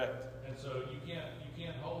wrong. Correct. And so you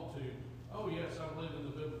can't hold to, oh yes, I believe in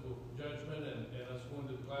the biblical judgment and us going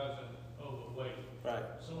to the clouds and oh but wait. Right.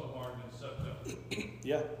 Some of them aren't been sucked up.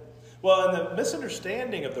 Yeah. Well, and the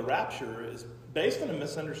misunderstanding of the rapture is based on a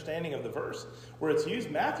misunderstanding of the verse where it's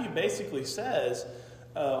used. Matthew basically says,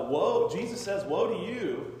 Jesus says, woe to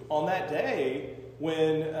you on that day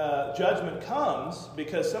when judgment comes,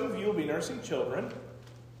 because some of you will be nursing children.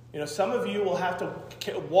 Some of you will have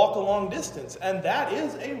to walk a long distance. And that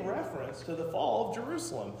is a reference to the fall of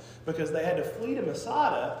Jerusalem, because they had to flee to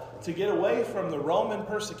Masada to get away from the Roman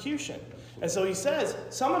persecution. And so he says,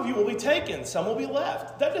 some of you will be taken, some will be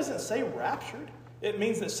left. That doesn't say raptured. It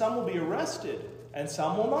means that some will be arrested and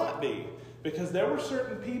some will not be. Because there were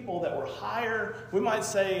certain people that were higher, we might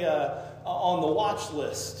say, on the watch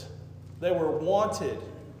list. They were wanted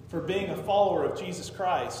for being a follower of Jesus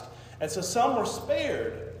Christ. And so some were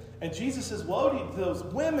spared. And Jesus says, woe to those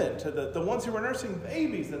women, to the ones who were nursing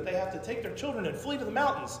babies, that they have to take their children and flee to the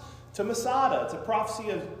mountains, to Masada. It's a prophecy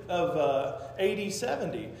of AD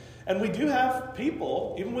 70. And we do have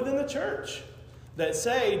people, even within the church, that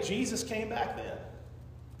say Jesus came back then.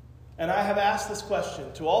 And I have asked this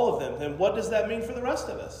question to all of them. Then what does that mean for the rest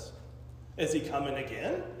of us? Is he coming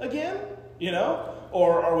again?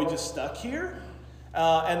 Or are we just stuck here?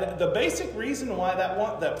 And the basic reason why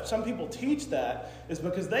that some people teach that is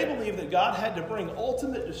because they believe that God had to bring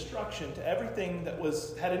ultimate destruction to everything that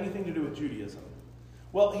had anything to do with Judaism.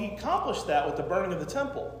 Well, he accomplished that with the burning of the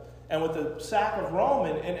temple and with the sack of Rome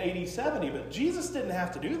in AD 70. But Jesus didn't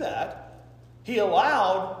have to do that. He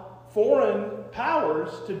allowed foreign powers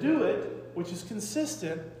to do it, which is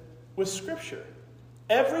consistent with Scripture.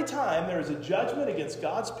 Every time there is a judgment against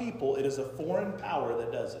God's people, it is a foreign power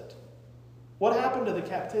that does it. What happened to the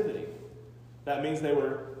captivity? That means they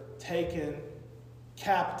were taken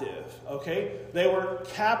captive, okay? They were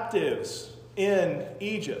captives in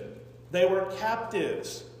Egypt. They were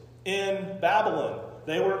captives in Babylon.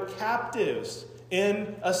 They were captives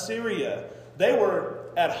in Assyria. They were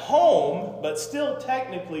at home, but still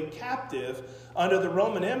technically captive under the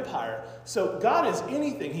Roman Empire. So God is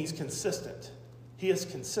anything. He's consistent. He is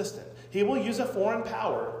consistent. He will use a foreign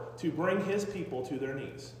power to bring his people to their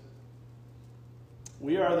knees.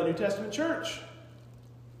 We are the New Testament church.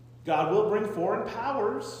 God will bring foreign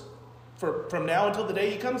powers from now until the day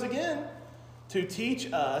he comes again to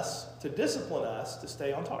teach us, to discipline us, to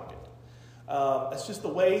stay on target. That's just the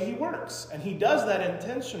way he works. And he does that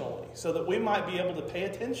intentionally so that we might be able to pay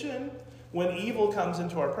attention when evil comes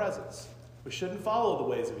into our presence. We shouldn't follow the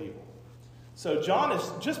ways of evil. So John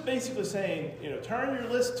is just basically saying, turn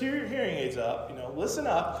your hearing aids up, listen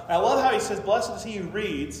up. And I love how he says, blessed is he who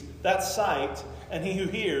reads, that's sight, and he who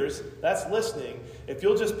hears, that's listening. If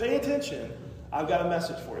you'll just pay attention, I've got a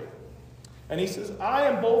message for you. And he says, I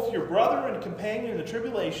am both your brother and companion in the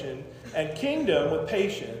tribulation and kingdom with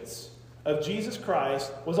patience of Jesus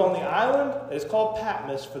Christ, was on the island that is called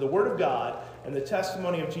Patmos for the word of God and the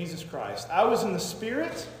testimony of Jesus Christ. I was in the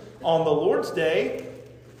Spirit on the Lord's day.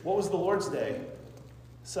 What was the Lord's day?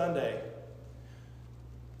 Sunday.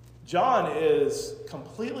 John is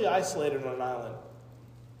completely isolated on an island.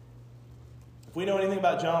 If we know anything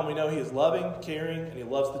about John, we know he is loving, caring, and he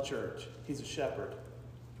loves the church. He's a shepherd.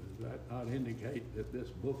 Does that not indicate that this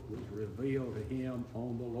book was revealed to him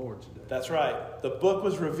on the Lord's day? That's right. The book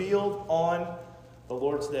was revealed on the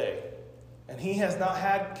Lord's day. And he has not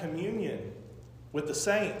had communion with the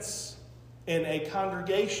saints in a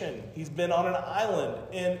congregation. He's been on an island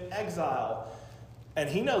in exile. And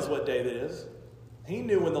he knows what day that is. He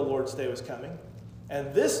knew when the Lord's day was coming.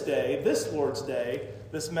 And this day, this Lord's day,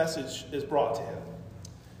 this message is brought to him.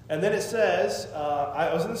 And then it says,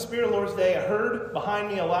 I was in the Spirit of the Lord's day. I heard behind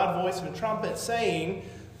me a loud voice of a trumpet saying,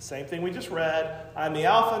 Same thing we just read. I'm the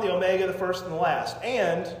Alpha, the Omega, the first and the last.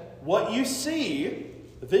 And what you see,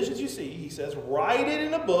 the visions you see, he says, write it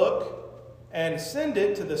in a book and send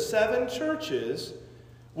it to the 7 churches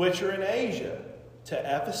which are in Asia, to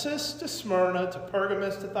Ephesus, to Smyrna, to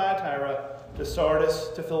Pergamos, to Thyatira, to Sardis,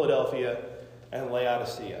 to Philadelphia, and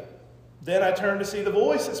Laodicea. Then I turned to see the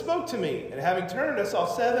voice that spoke to me. And having turned, I saw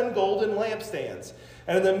 7 golden lampstands.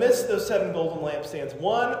 And in the midst of those 7 golden lampstands,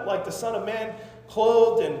 one like the Son of Man,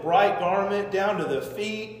 clothed in bright garment down to the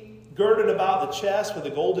feet, girded about the chest with a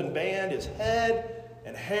golden band. His head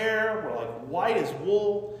and hair were like white as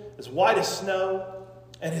wool, as white as snow.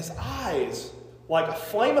 And his eyes like a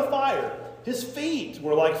flame of fire. His feet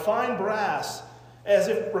were like fine brass, as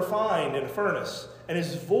if refined in a furnace. And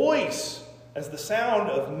his voice as the sound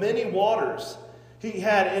of many waters. He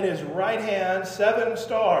had in his right hand 7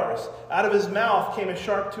 stars. Out of his mouth came a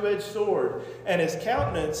sharp 2-edged sword. And his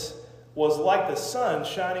countenance was like the sun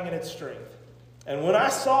shining in its strength. And when I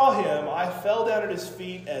saw him, I fell down at his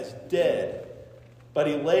feet as dead. But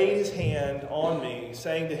he laid his hand on me,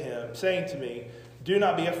 saying to me, do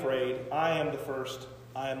not be afraid. I am the first,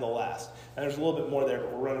 I am the last. And there's a little bit more there,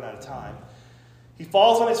 but we're running out of time. He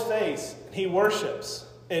falls on his face, and he worships.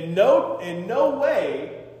 In no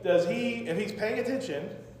way does he, if he's paying attention,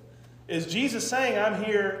 is Jesus saying, I'm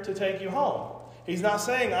here to take you home. He's not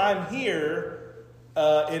saying, I'm here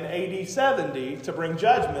in AD 70 to bring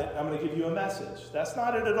judgment. I'm going to give you a message. That's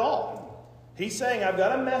not it at all. He's saying, I've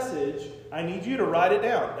got a message. I need you to write it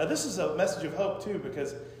down. Now, this is a message of hope, too,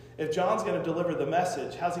 because if John's going to deliver the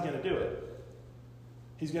message, how's he going to do it?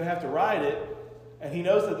 He's going to have to write it, and he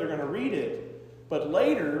knows that they're going to read it. But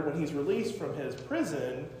later, when he's released from his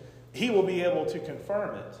prison, he will be able to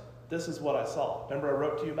confirm it. This is what I saw. Remember I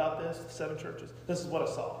wrote to you about this, the 7 churches? This is what I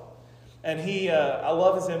saw. And I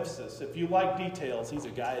love his emphasis. If you like details, he's a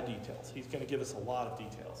guy of details. He's going to give us a lot of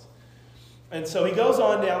details. And so he goes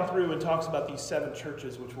on down through and talks about these 7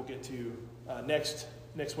 churches, which we'll get to next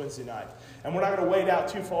Wednesday night. And we're not going to wade out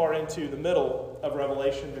too far into the middle of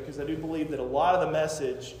Revelation, because I do believe that a lot of the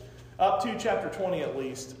message, up to chapter 20 at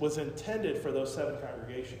least, was intended for those 7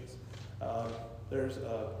 congregations. There's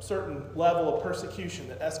a certain level of persecution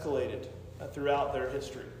that escalated throughout their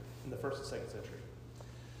history in the 1st and 2nd century.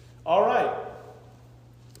 All right.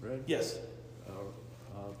 Ray? Yes.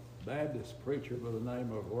 A Baptist preacher by the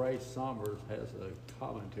name of Ray Summers has a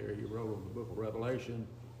commentary he wrote on the book of Revelation.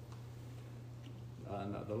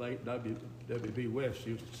 And the late W.B. West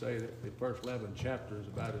used to say that the first 11 chapters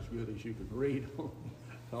are about as good as you can read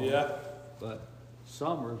on Yeah. it. But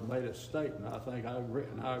Summers made a statement, I think I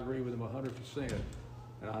agree with him 100%,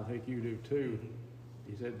 and I think you do too.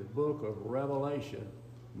 He said the book of Revelation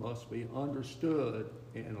must be understood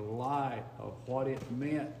in light of what it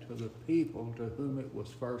meant to the people to whom it was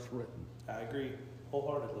first written. I agree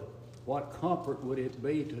wholeheartedly. What comfort would it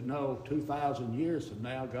be to know 2,000 years from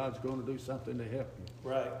now God's going to do something to help you?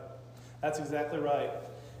 Right. That's exactly right.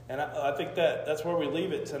 And I think that's where we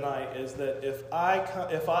leave it tonight, is that if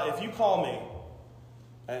you call me,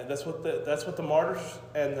 and that's what the martyrs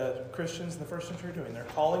and the Christians in the first century are doing. They're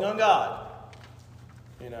calling on God.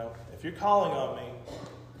 You know, if you're calling on me,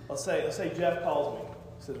 let's say Jeff calls me,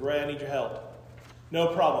 says, Ray, I need your help. No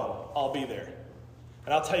problem, I'll be there.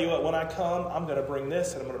 And I'll tell you what, when I come, I'm going to bring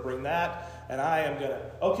this and I'm going to bring that, and I am going to,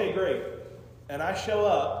 okay, great. And I show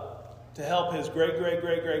up to help his great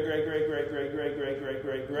grandchildren.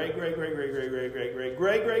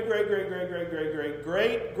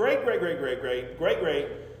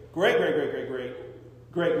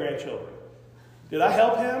 Did I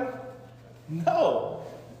help him? No.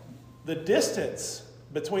 The distance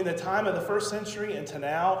between the time of the first century and to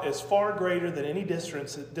now is far greater than any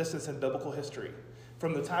distance in biblical history.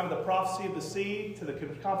 From the time of the prophecy of the seed to the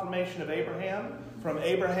confirmation of Abraham, from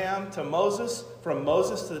Abraham to Moses, from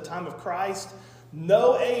Moses to the time of Christ,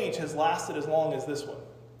 no age has lasted as long as this one.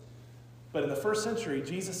 But in the first century,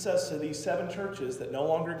 Jesus says to these 7 churches that no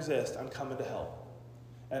longer exist, I'm coming to help.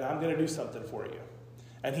 And I'm going to do something for you.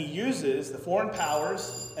 And he uses the foreign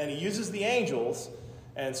powers, and he uses the angels,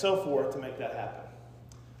 and so forth to make that happen.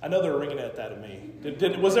 I know they're ringing at that at me.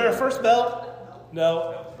 Was there a first bell?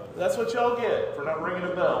 No. That's what y'all get for not ringing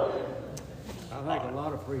a bell. I think a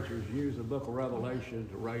lot of preachers use the book of Revelation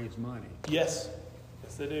to raise money. Yes.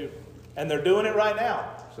 Yes, they do. And they're doing it right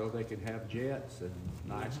now. So they can have jets and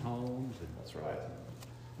nice homes. And that's right.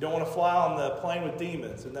 You don't want to fly on the plane with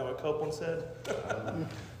demons. Isn't that what Copeland said?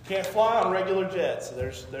 Can't fly on regular jets.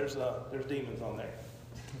 There's demons on there.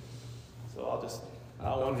 So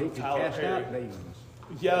I'll want to Tyler Perry. Demons.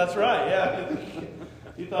 Yeah, that's right. Yeah.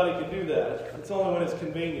 He thought he could do that. It's only when it's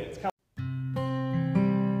convenient.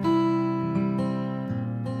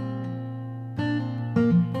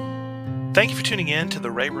 Thank you for tuning in to the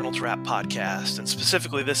Ray Reynolds Rap Podcast, and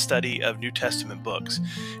specifically this study of New Testament books.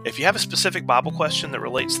 If you have a specific Bible question that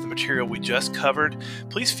relates to the material we just covered,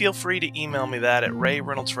 please feel free to email me that at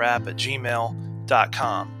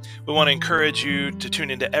rayreynoldsrap@gmail.com. We want to encourage you to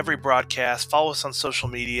tune into every broadcast, follow us on social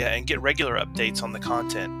media, and get regular updates on the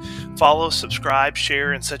content. Follow, subscribe,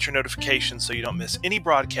 share, and set your notifications so you don't miss any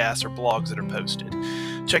broadcasts or blogs that are posted.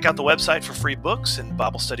 Check out the website for free books and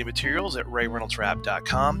Bible study materials at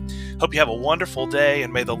rayreynoldsrap.com. Hope you have a wonderful day,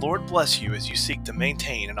 and may the Lord bless you as you seek to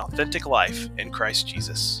maintain an authentic life in Christ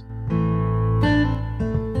Jesus.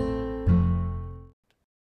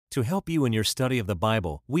 To help you in your study of the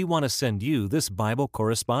Bible, we want to send you this Bible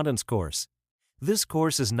correspondence course. This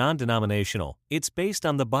course is non-denominational. It's based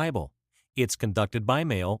on the Bible. It's conducted by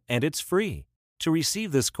mail, and it's free. To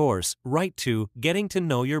receive this course, write to Getting to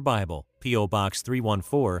Know Your Bible, P.O. Box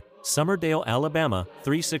 314, Summerdale, Alabama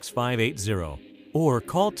 36580, or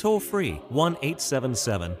call toll-free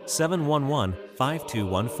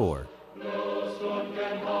 1-877-711-5214.